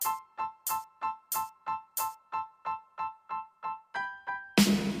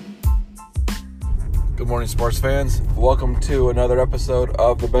morning, sports fans. Welcome to another episode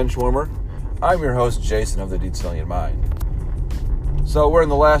of The Bench Warmer. I'm your host, Jason of the Deadstillion Mind. So we're in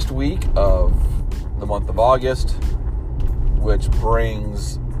the last week of the month of August, which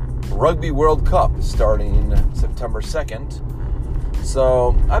brings Rugby World Cup starting September 2nd.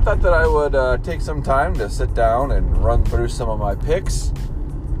 So I thought that I would take some time to sit down and run through some of my picks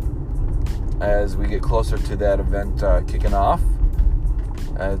as we get closer to that event kicking off.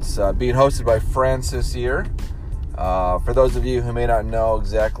 It's being hosted by France this year. For those of you who may not know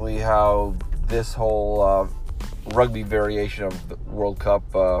exactly how this whole rugby variation of the World Cup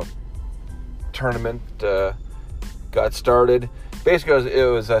tournament got started, basically it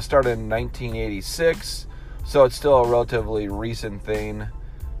was started in 1986, so it's still a relatively recent thing.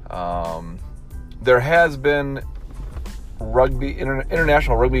 There has been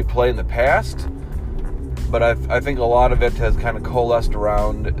international rugby play in the past, but I think a lot of it has kind of coalesced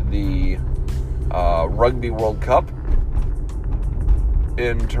around the Rugby World Cup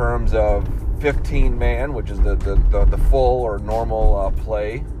in terms of 15-man, which is the full or normal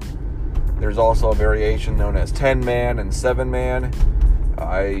play. There's also a variation known as 10-man and 7-man.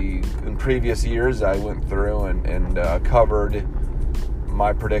 In previous years, I went through and covered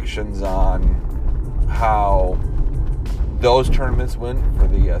my predictions on how those tournaments went for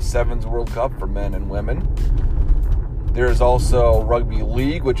the Sevens World Cup for men and women. There's also Rugby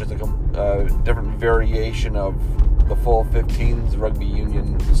League, which is a different variation of the full 15s rugby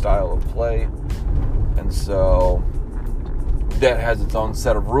union style of play. And so that has its own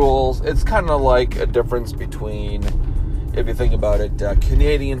set of rules. It's kind of like a difference between, if you think about it,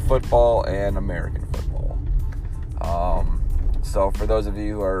 Canadian football and American football. So for those of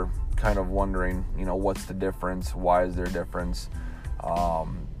you who are kind of wondering, what's the difference? Why is there a difference?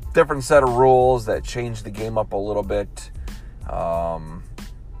 Different set of rules that change the game up a little bit. I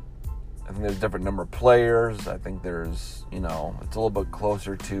think there's a different number of players. I think there's, it's a little bit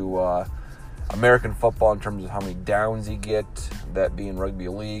closer to American football in terms of how many downs you get, that being rugby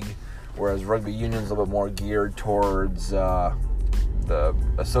league, whereas rugby union is a little bit more geared towards the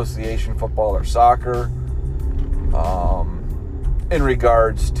association football or soccer. In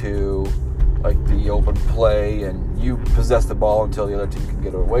regards to like the open play and you possess the ball until the other team can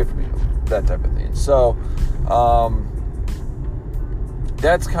get it away from you, that type of thing. So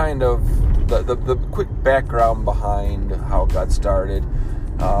that's kind of the quick background behind how it got started.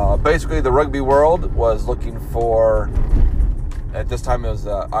 Basically, the rugby world was looking for, at this time it was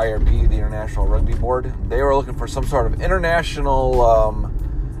the IRB, the International Rugby Board. They were looking for some sort of international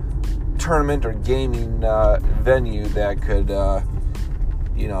tournament or gaming venue that could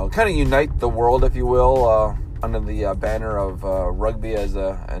kind of unite the world, if you will, under the banner of rugby as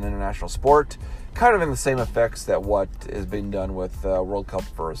an international sport, kind of in the same effects that what is being done with World Cup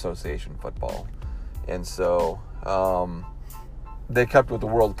for association football. And so they kept with the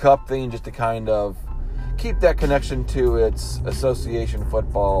World Cup thing just to kind of keep that connection to its association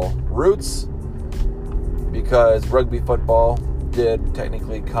football roots, because rugby football did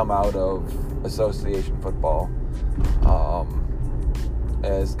technically come out of association football.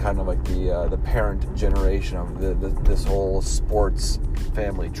 As kind of like the parent generation of this whole sports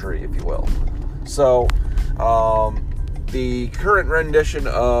family tree, if you will. So, the current rendition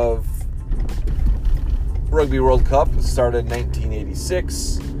of Rugby World Cup started in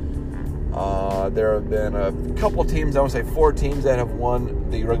 1986. There have been a couple of teams, I want to say 4 teams, that have won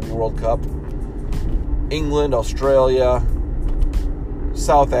the Rugby World Cup. England, Australia,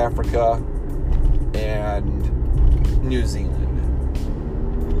 South Africa, and New Zealand.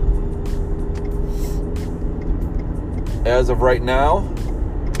 As of right now,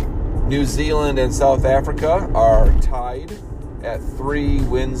 New Zealand and South Africa are tied at 3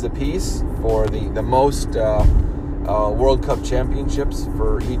 wins apiece for the most World Cup championships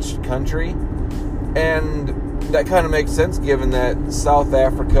for each country. And that kind of makes sense given that South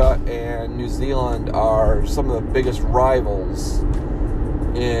Africa and New Zealand are some of the biggest rivals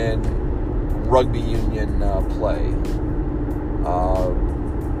in rugby union play.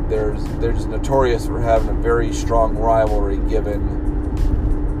 They're just notorious for having a very strong rivalry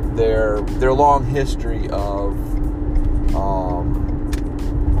given their long history of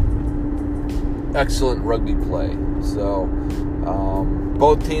excellent rugby play. So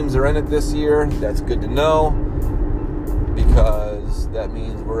both teams are in it this year. That's good to know, because that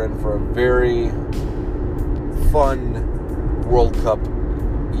means we're in for a very fun World Cup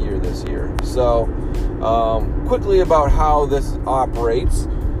year this year. So quickly about how this operates.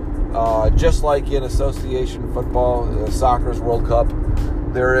 Just like in association football, the soccer's World Cup,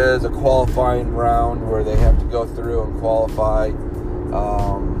 there is a qualifying round where they have to go through and qualify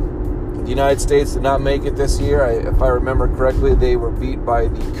The United States did not make it this year. If I remember correctly, they were beat by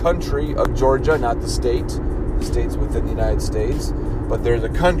the country of Georgia, not the state. The state's within the United States. But there's a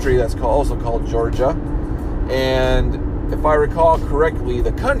country that's also called Georgia. And if I recall correctly,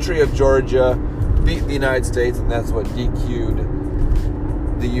 the country of Georgia beat the United States, and that's what DQ'd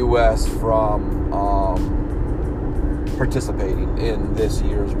the U.S. from participating in this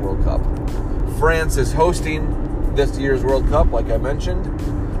year's World Cup. France is hosting this year's World Cup, like I mentioned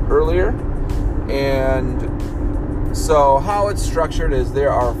earlier. And so how it's structured is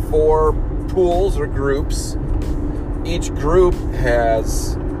there are 4 pools or groups. Each group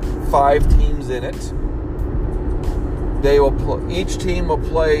has 5 teams in it. Each team will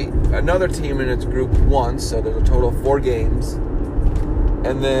play another team in its group once, so there's a total of 4 games.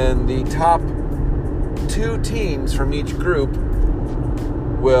 And then the top 2 teams from each group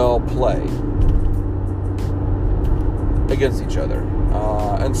will play against each other.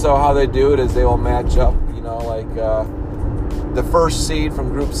 And so how they do it is they will match up, like the first seed from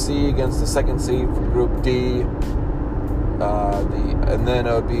Group C against the second seed from Group D. And then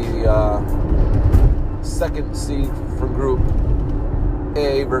it would be second seed from Group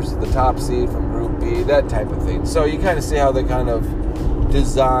A versus the top seed from Group B, that type of thing. So you kind of see how they kind of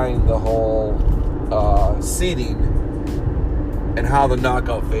design the whole seeding and how the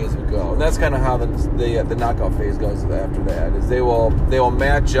knockout phase would go. And that's kind of how the knockout phase goes after that, is they will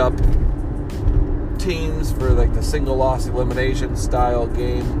match up teams for like the single loss elimination style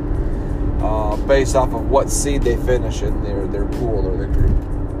game based off of what seed they finish in their pool or their group.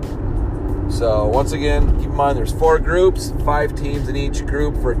 So once again, keep in mind there's 4 groups, 5 teams in each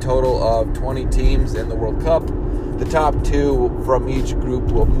group for a total of 20 teams in the World Cup. The top 2 from each group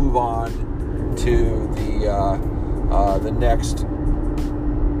will move on to the next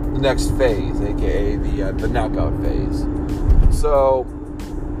phase, aka the knockout phase. So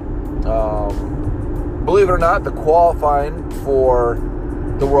believe it or not, the qualifying for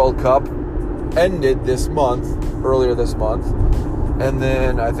the World Cup ended earlier this month. And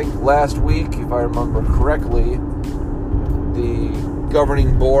then I think last week, if I remember correctly, the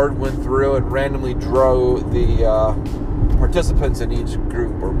governing board went through and randomly drew the participants in each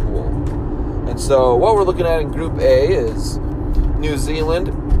group or pool. And so what we're looking at in Group A is New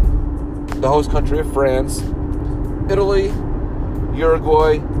Zealand, the host country of France, Italy,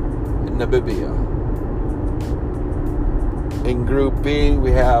 Uruguay, and Namibia. In Group B,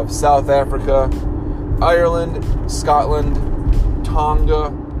 we have South Africa, Ireland, Scotland,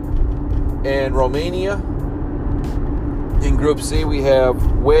 Tonga, and Romania. In Group C, we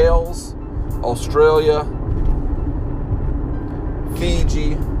have Wales, Australia,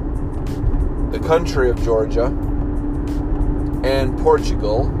 Fiji, the country of Georgia, and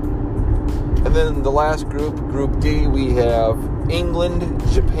Portugal. And then the last group, Group D, we have England,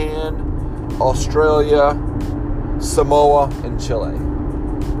 Japan, Australia, Samoa, and Chile.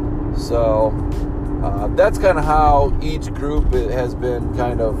 So that's kind of how each group has been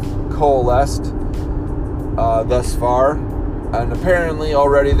kind of coalesced thus far. And apparently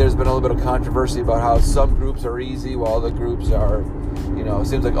already there's been a little bit of controversy about how some groups are easy while other groups are, it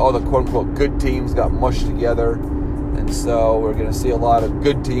seems like all the quote-unquote good teams got mushed together. And so we're going to see a lot of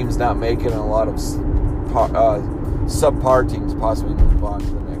good teams not make it and a lot of subpar teams possibly move on to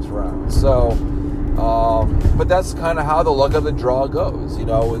the next round. So, but that's kind of how the luck of the draw goes,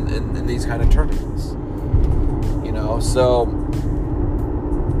 in these kind of tournaments. So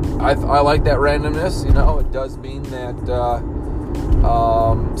I like that randomness. It does mean that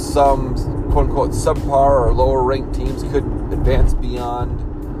some quote-unquote subpar or lower-ranked teams could advance beyond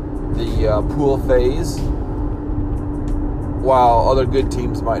the pool phase, while other good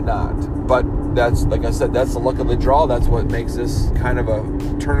teams might not. But that's, like I said, that's the luck of the draw. That's what makes this kind of a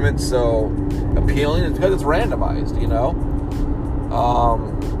tournament so appealing. It's because it's randomized,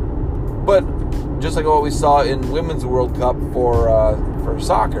 But just like what we saw in Women's World Cup for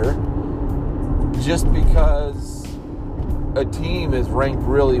soccer, just because a team is ranked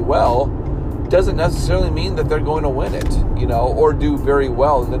really well doesn't necessarily mean that they're going to win it, or do very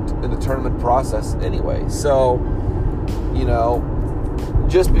well in the tournament process anyway. So,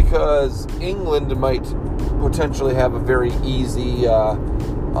 just because England might potentially have a very easy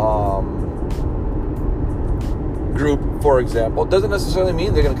group, for example, doesn't necessarily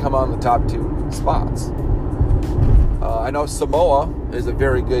mean they're going to come out in the top 2 spots. I know Samoa is a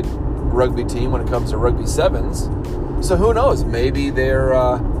very good rugby team when it comes to rugby sevens. So who knows? Maybe their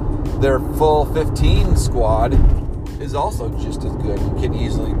full 15 squad is also just as good and can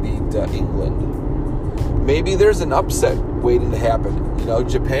easily beat England. Maybe there's an upset waiting to happen.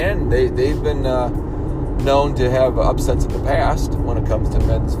 Japan, they've been known to have upsets in the past when it comes to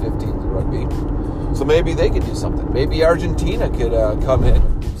men's 15s rugby. So maybe they could do something. Maybe Argentina could come in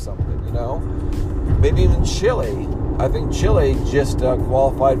and do something, you know. Maybe even Chile. I think Chile just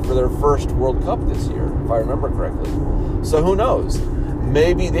qualified for their first World Cup this year, if I remember correctly. So who knows?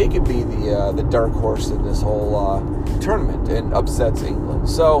 Maybe they could be the dark horse in this whole tournament and upsets England.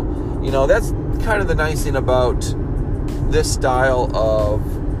 So, you know, that's kind of the nice thing about this style of,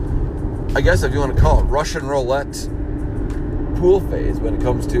 I guess if you want to call it Russian roulette pool phase when it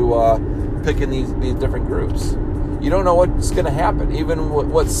comes to picking these different groups. You don't know what's going to happen. Even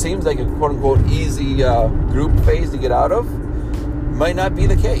what seems like a quote-unquote easy group phase to get out of might not be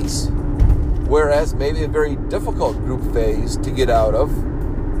the case. Whereas maybe a very difficult group phase to get out of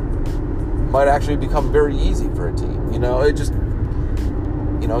might actually become very easy for a team. You know, it just,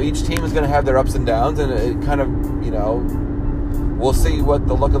 you know, each team is going to have their ups and downs, and it kind of, you know, we'll see what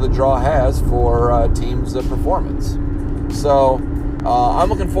the luck of the draw has for teams' performance. So I'm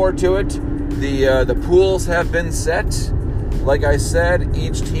looking forward to it. The pools have been set. Like I said,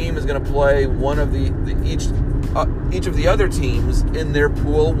 each team is going to play one of each of the other teams in their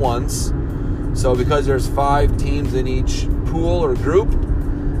pool once. So because there's 5 teams in each pool or group,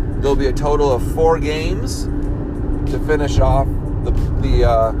 there'll be a total of 4 games to finish off the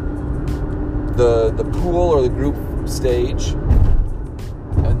pool or the group stage,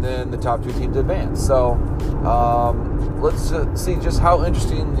 and then the top 2 teams advance. So let's see just how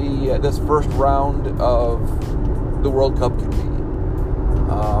interesting this first round of the World Cup can be.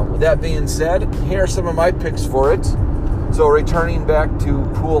 With that being said, here are some of my picks for it. So returning back to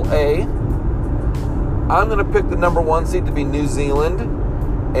Pool A, I'm going to pick the number 1 seed to be New Zealand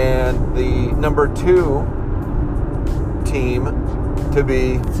and the number 2 team to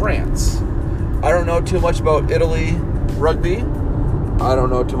be France. I don't know too much about Italy rugby. I don't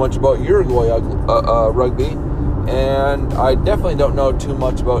know too much about Uruguay rugby. And I definitely don't know too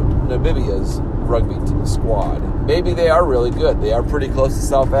much about Namibia's rugby squad. Maybe they are really good. They are pretty close to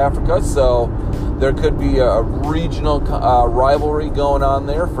South Africa, so there could be a regional rivalry going on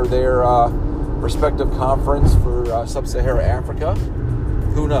there for their respective conference for Sub-Saharan Africa.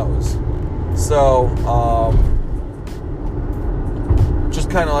 Who knows? So, just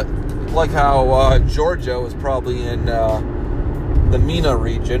kind of like how Georgia was probably in the MENA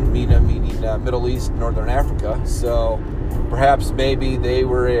region, MENA meaning Middle East, Northern Africa. So perhaps maybe they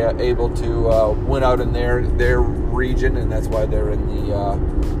were able to win out in their region, and that's why they're in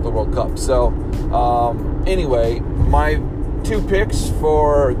the World Cup. So anyway, my 2 picks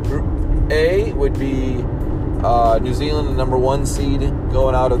for Group A would be New Zealand, the number 1 seed,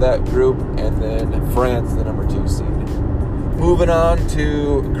 going out of that group, and then France, the number 2 seed. Moving on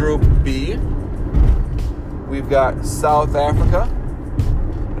to Group B, we've got South Africa,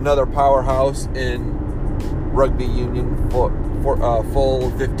 another powerhouse in rugby union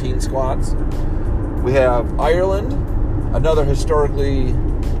full 15 squads. We have Ireland, another historically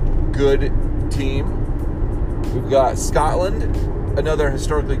good team. We've got Scotland, another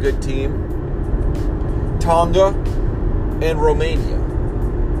historically good team. Tonga, and Romania.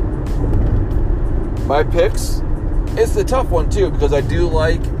 My picks, it's a tough one too, because I do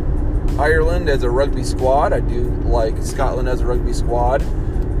like Ireland as a rugby squad. I do like Scotland as a rugby squad.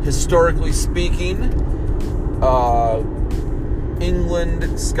 Historically speaking,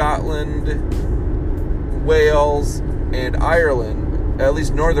 England, Scotland, Wales, and Ireland, at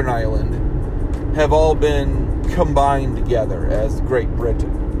least Northern Ireland, have all been combined together as Great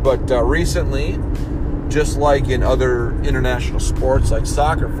Britain. But recently, just like in other international sports like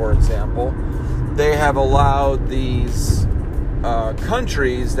soccer, for example, they have allowed these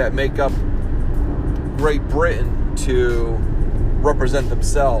countries that make up Great Britain to represent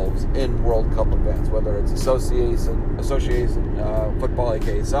themselves in World Cup events, whether it's association football,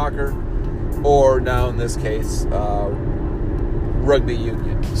 aka soccer, or now in this case, rugby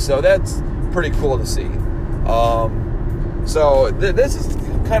union. So that's pretty cool to see. So this is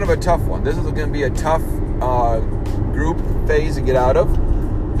kind of a tough one. This is going to be a tough group phase to get out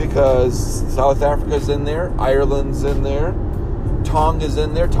of, because South Africa's in there, Ireland's in there, Tonga's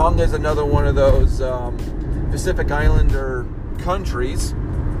in there. Tonga's another one of those Pacific Islander countries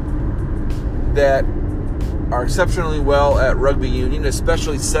that are exceptionally well at rugby union,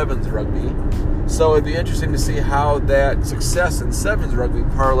 especially sevens rugby. So it'd be interesting to see how that success in sevens rugby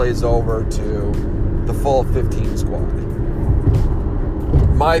parlays over to the full 15 squad.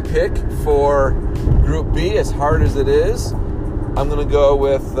 My pick for Group B, as hard as it is, I'm going to go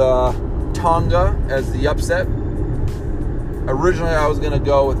with Tonga as the upset. Originally, I was going to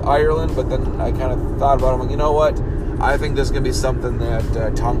go with Ireland, but then I kind of thought about it. I'm like, you know what? I think there's going to be something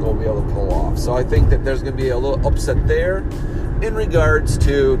that Tonga will be able to pull off. So I think that there's going to be a little upset there in regards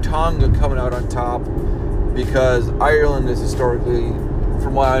to Tonga coming out on top, because Ireland is historically,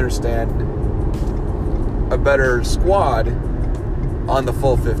 from what I understand, a better squad on the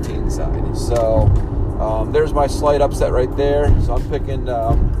full 15 side. So there's my slight upset right there. So I'm picking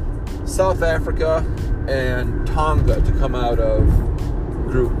South Africa and Tonga to come out of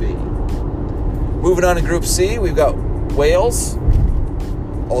Group B. Moving on to Group C, we've got Wales,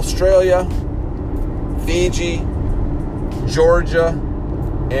 Australia, Fiji, Georgia,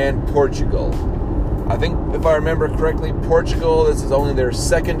 and Portugal. I think, if I remember correctly, Portugal, this is only their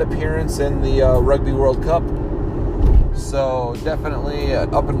second appearance in the Rugby World Cup. So definitely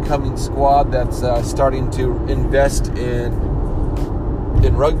an up-and-coming squad that's starting to invest in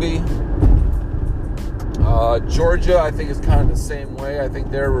rugby. Georgia, I think, is kind of the same way. I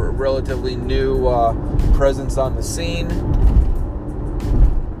think they're a relatively new presence on the scene.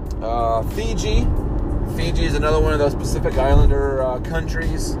 Fiji is another one of those Pacific Islander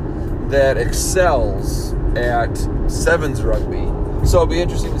countries that excels at sevens rugby. So it'll be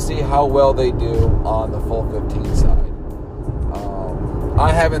interesting to see how well they do on the full 15 side.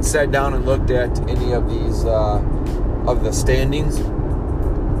 I haven't sat down and looked at any of these of the standings.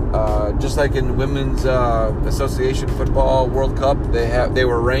 Just like in Women's Association Football World Cup, they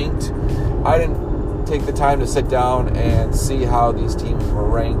were ranked. I didn't take the time to sit down and see how these teams were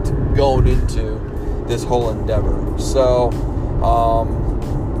ranked going into this whole endeavor. So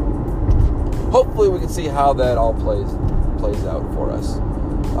hopefully we can see how that all plays out for us.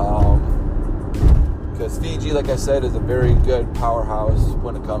 Because Fiji, like I said, is a very good powerhouse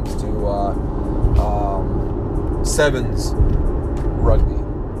when it comes to sevens rugby.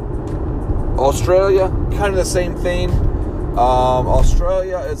 Australia, kind of the same thing.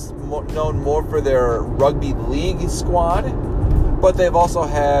 Australia is known more for their rugby league squad, but they've also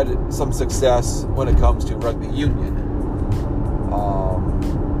had some success when it comes to rugby union.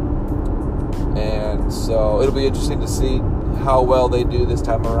 And so it'll be interesting to see how well they do this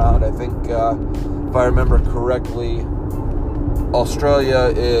time around. I think, if I remember correctly,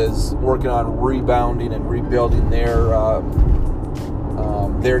 Australia is working on rebounding and rebuilding their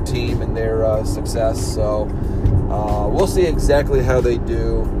team and their success. So we'll see exactly how they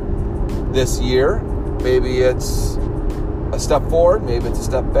do this year. Maybe it's a step forward, maybe it's a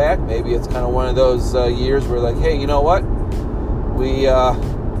step back, maybe it's kind of one of those years where, like, hey, you know what, we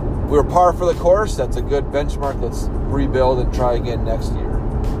were par for the course. That's a good benchmark. Let's rebuild and try again next year.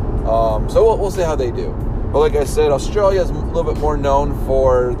 So we'll see how they do. But like I said, Australia is a little bit more known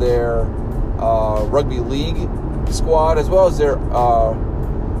for their rugby league squad, as well as their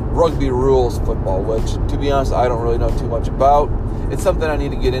rugby rules football, which, to be honest, I don't really know too much about. It's something I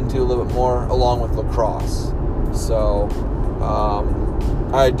need to get into a little bit more, along with lacrosse. So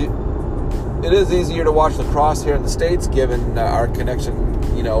it is easier to watch lacrosse here in the States, given our connection,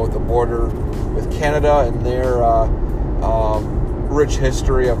 with the border with Canada and their rich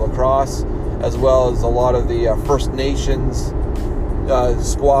history of lacrosse, as well as a lot of the First Nations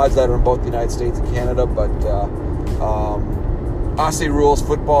squads that are in both the United States and Canada. But Aussie rules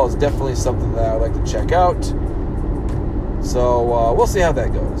football is definitely something that I like to check out. So we'll see how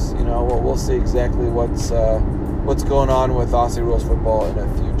that goes. We'll see exactly what's going on with Aussie rules football in a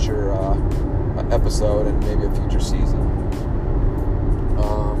future episode and maybe a future season.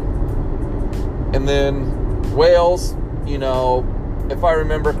 And then Wales, if I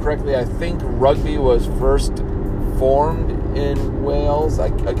remember correctly, I think rugby was first formed in Wales.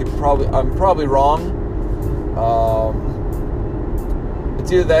 I'm probably wrong.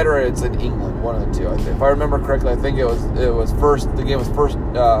 It's either that or it's in England, one of the two. If I remember correctly, I think the game was first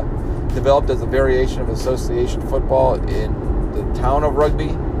developed as a variation of association football in the town of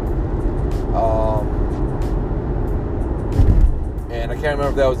Rugby. And I can't remember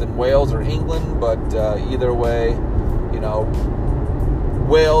if that was in Wales or England, but either way,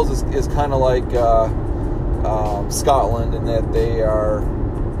 Wales is kind of like Scotland in that they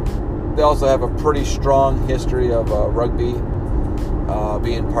also have a pretty strong history of rugby,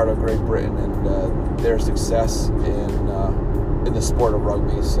 being part of Great Britain and their success in the sport of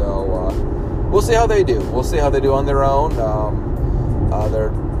rugby. So we'll see how they do. We'll see how they do on their own.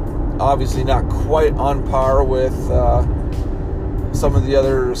 They're obviously not quite on par with some of the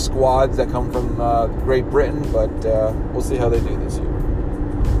other squads that come from Great Britain, but we'll see how they do this year.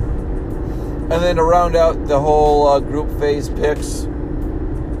 And then to round out the whole group phase picks,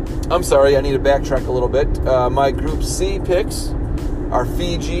 I'm sorry, I need to backtrack a little bit. My Group C picks are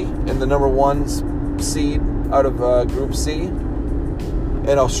Fiji in the number 1 seed out of Group C,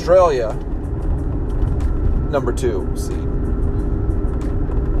 and Australia number 2 seed.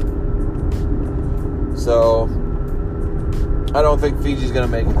 So I don't think Fiji's going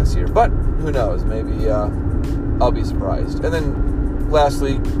to make it this year, but who knows? Maybe I'll be surprised. And then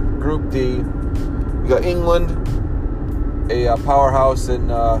lastly, Group D, we got England, a powerhouse in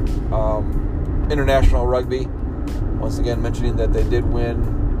international rugby. Once again, mentioning that they did win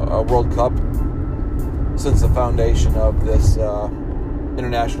a World Cup since the foundation of this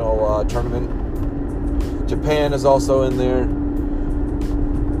international tournament. Japan is also in there.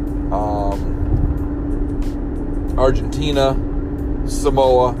 Argentina,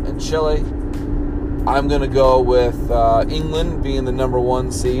 Samoa, and Chile. I'm going to go with England being the number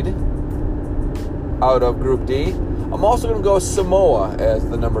 1 seed out of Group D. I'm also going to go Samoa as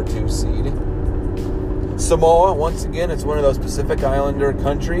the number 2 seed. Samoa, once again, it's one of those Pacific Islander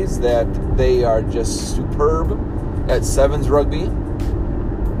countries that they are just superb at sevens rugby.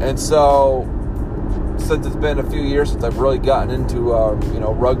 And so, since it's been a few years since I've really gotten into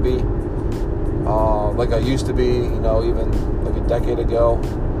rugby, like I used to be, even like a decade ago,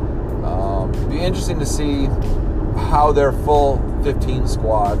 it'd be interesting to see how their full 15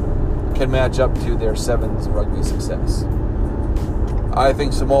 squad can match up to their sevens rugby success. I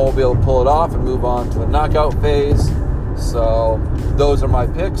think Samoa will be able to pull it off and move on to the knockout phase. So those are my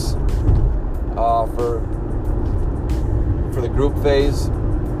picks for the group phase.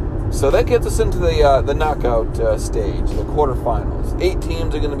 So that gets us into the knockout stage, the quarterfinals. 8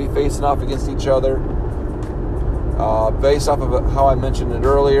 teams are going to be facing off against each other. Based off of how I mentioned it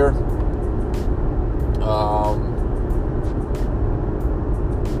earlier,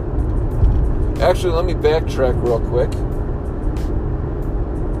 actually, let me backtrack real quick.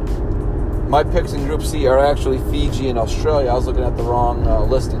 My picks in Group C are actually Fiji and Australia. I was looking at the wrong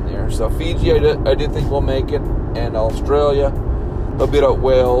listing there. So Fiji, I do think will make it, and Australia, they'll beat out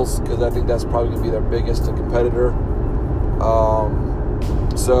Wales because I think that's probably going to be their biggest competitor.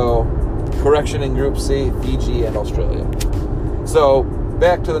 So, correction in Group C, Fiji and Australia. So,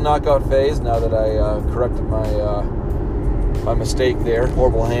 back to the knockout phase now that I corrected my mistake there.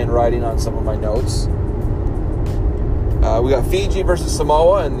 Horrible handwriting on some of my notes. We got Fiji versus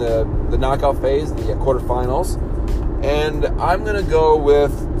Samoa in the knockout phase, the quarterfinals. And I'm going to go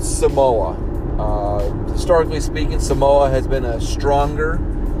with Samoa. Historically speaking, Samoa has been a stronger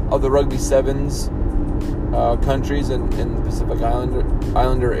of the Rugby Sevens countries in the Pacific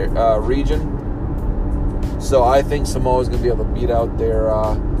Islander region. So I think Samoa is going to be able to beat out their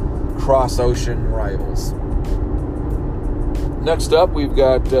cross-ocean rivals. Next up, we've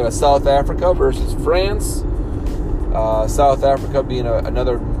got South Africa versus France. South Africa being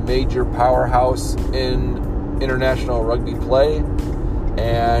another major powerhouse in international rugby play.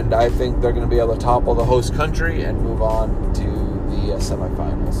 And I think they're going to be able to topple the host country and move on to the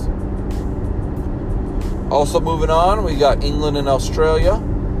semifinals. Also moving on, we got England and Australia.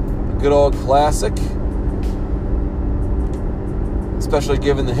 A good old classic. Especially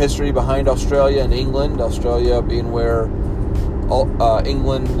given the history behind Australia and England. Australia being where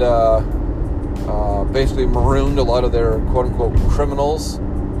England basically marooned a lot of their quote-unquote criminals,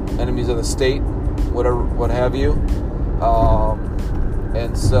 enemies of the state, what have you.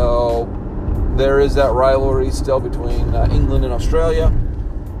 And so there is that rivalry still between England and Australia.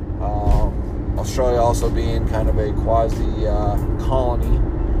 Australia also being kind of a quasi-colony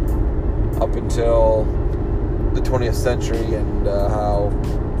up until the 20th century, and how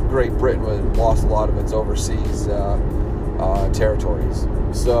Great Britain lost a lot of its overseas territories.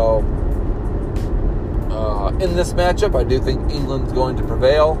 So in this matchup, I do think England's going to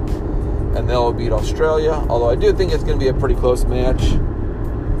prevail, and they'll beat Australia, although I do think it's going to be a pretty close match.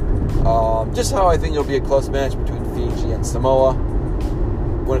 Just how I think it'll be a close match between Fiji and Samoa.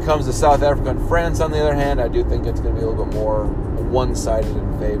 When it comes to South Africa and France, on the other hand, I do think it's going to be a little bit more one-sided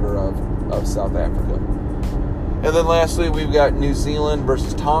in favor of South Africa. And then lastly, we've got New Zealand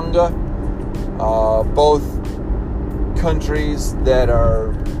versus Tonga. Both countries that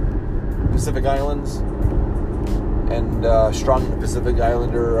are Pacific Islands and strong in the Pacific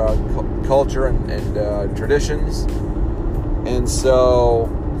Islander culture and traditions. And so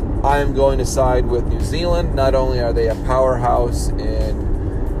I'm going to side with New Zealand. Not only are they a powerhouse in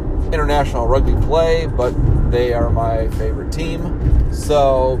international rugby play, but they are my favorite team.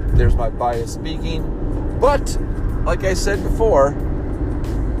 So there's my bias speaking. But like I said before,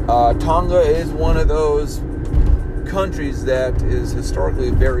 Tonga is one of those countries that is historically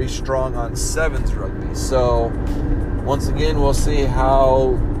very strong on sevens rugby. So once again, we'll see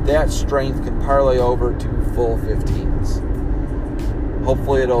how that strength can parlay over to full 15s.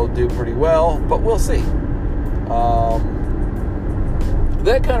 Hopefully it'll do pretty well, but we'll see.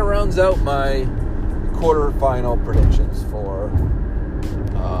 That kind of rounds out my quarterfinal predictions for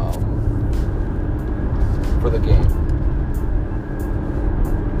the game.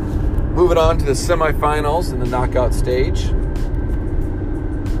 Moving on to the semifinals in the knockout stage.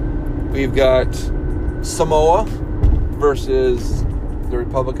 We've got Samoa versus the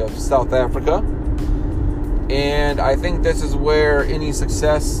Republic of South Africa. And I think this is where any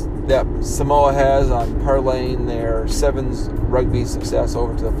success that Samoa has on parlaying their sevens rugby success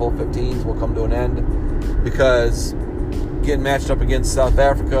over to the full 15s will come to an end, because getting matched up against South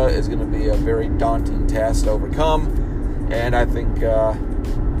Africa is going to be a very daunting task to overcome, and I think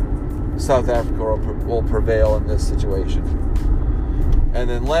South Africa will prevail in this situation. And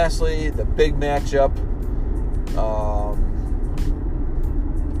then lastly, the big matchup,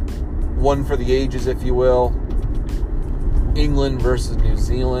 one for the ages, if you will, England versus New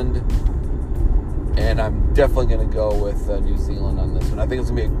Zealand. And I'm definitely going to go with New Zealand on this one. I think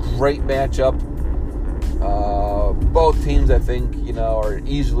it's going to be a great matchup. Both teams, I think, are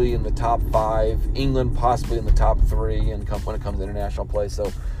easily in the top 5. England possibly in the top 3 when it comes to international play.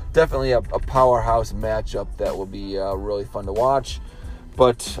 So definitely a powerhouse matchup that will be really fun to watch.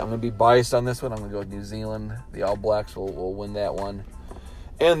 But I'm going to be biased on this one. I'm going to go with New Zealand. The All Blacks will win that one.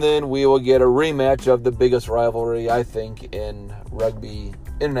 And then we will get a rematch of the biggest rivalry, I think, in rugby,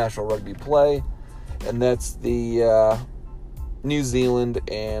 international rugby play. And that's the New Zealand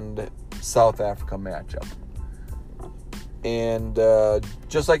and South Africa matchup. And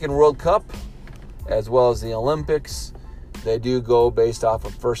just like in World Cup, as well as the Olympics, they do go based off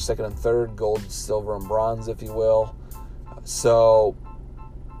of first, second, and third, gold, silver, and bronze, if you will. So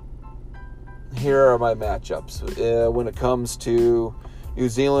here are my matchups. When it comes to New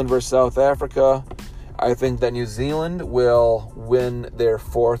Zealand versus South Africa, I think that New Zealand will win their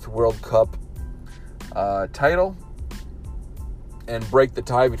 4th World Cup title and break the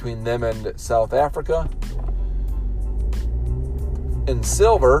tie between them and South Africa. In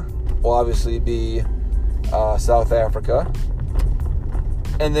silver will obviously be South Africa.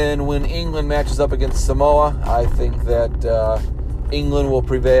 And then when England matches up against Samoa, I think that England will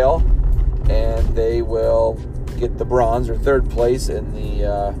prevail and they will get the bronze or 3rd place in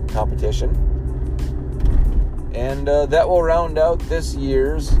the competition. And that will round out this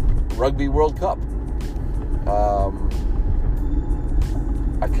year's Rugby World Cup.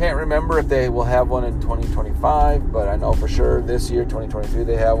 I can't remember if they will have one in 2025, but I know for sure this year, 2023,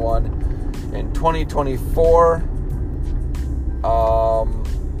 they have one. In 2024,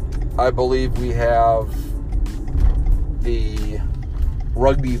 I believe we have the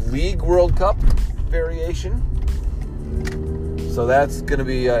Rugby League World Cup variation. So that's going to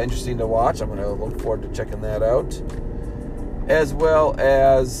be interesting to watch. I'm going to look forward to checking that out. As well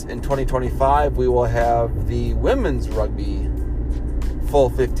as in 2025, we will have the Women's Rugby Full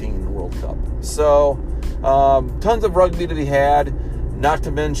 15 World Cup. So tons of rugby to be had. Not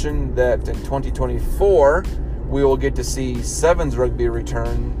to mention that in 2024, we will get to see Sevens Rugby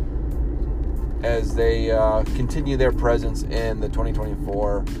return as they continue their presence in the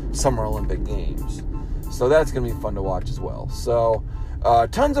 2024 Summer Olympic Games. So that's going to be fun to watch as well. So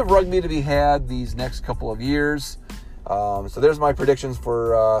tons of rugby to be had these next couple of years. So there's my predictions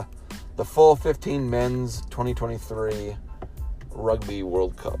for the full 15 men's 2023 Rugby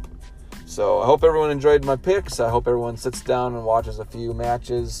World Cup. So I hope everyone enjoyed my picks. I hope everyone sits down and watches a few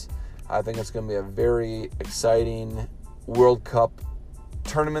matches. I think it's going to be a very exciting World Cup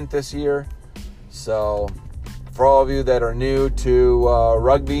tournament this year. So for all of you that are new to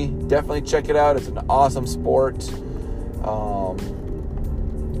rugby, definitely check it out. It's an awesome sport.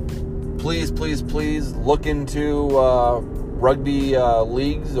 Please look into rugby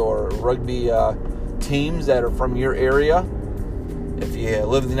leagues or rugby teams that are from your area. If you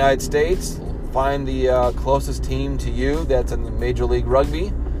live in the United States, find the closest team to you that's in the Major League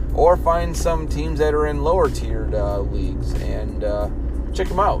Rugby, or find some teams that are in lower tiered leagues and check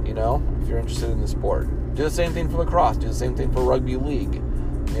them out, if you're interested in the sport. Do the same thing for lacrosse. Do the same thing for rugby league,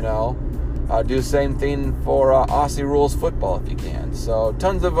 do the same thing for Aussie rules football if you can. So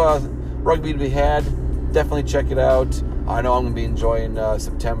tons of rugby to be had. Definitely check it out. I know I'm going to be enjoying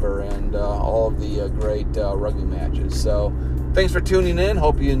September and all of the great rugby matches. So thanks for tuning in.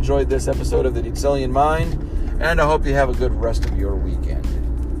 Hope you enjoyed this episode of The Dixelian Mind, and I hope you have a good rest of your weekend.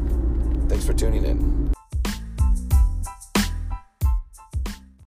 Thanks for tuning in.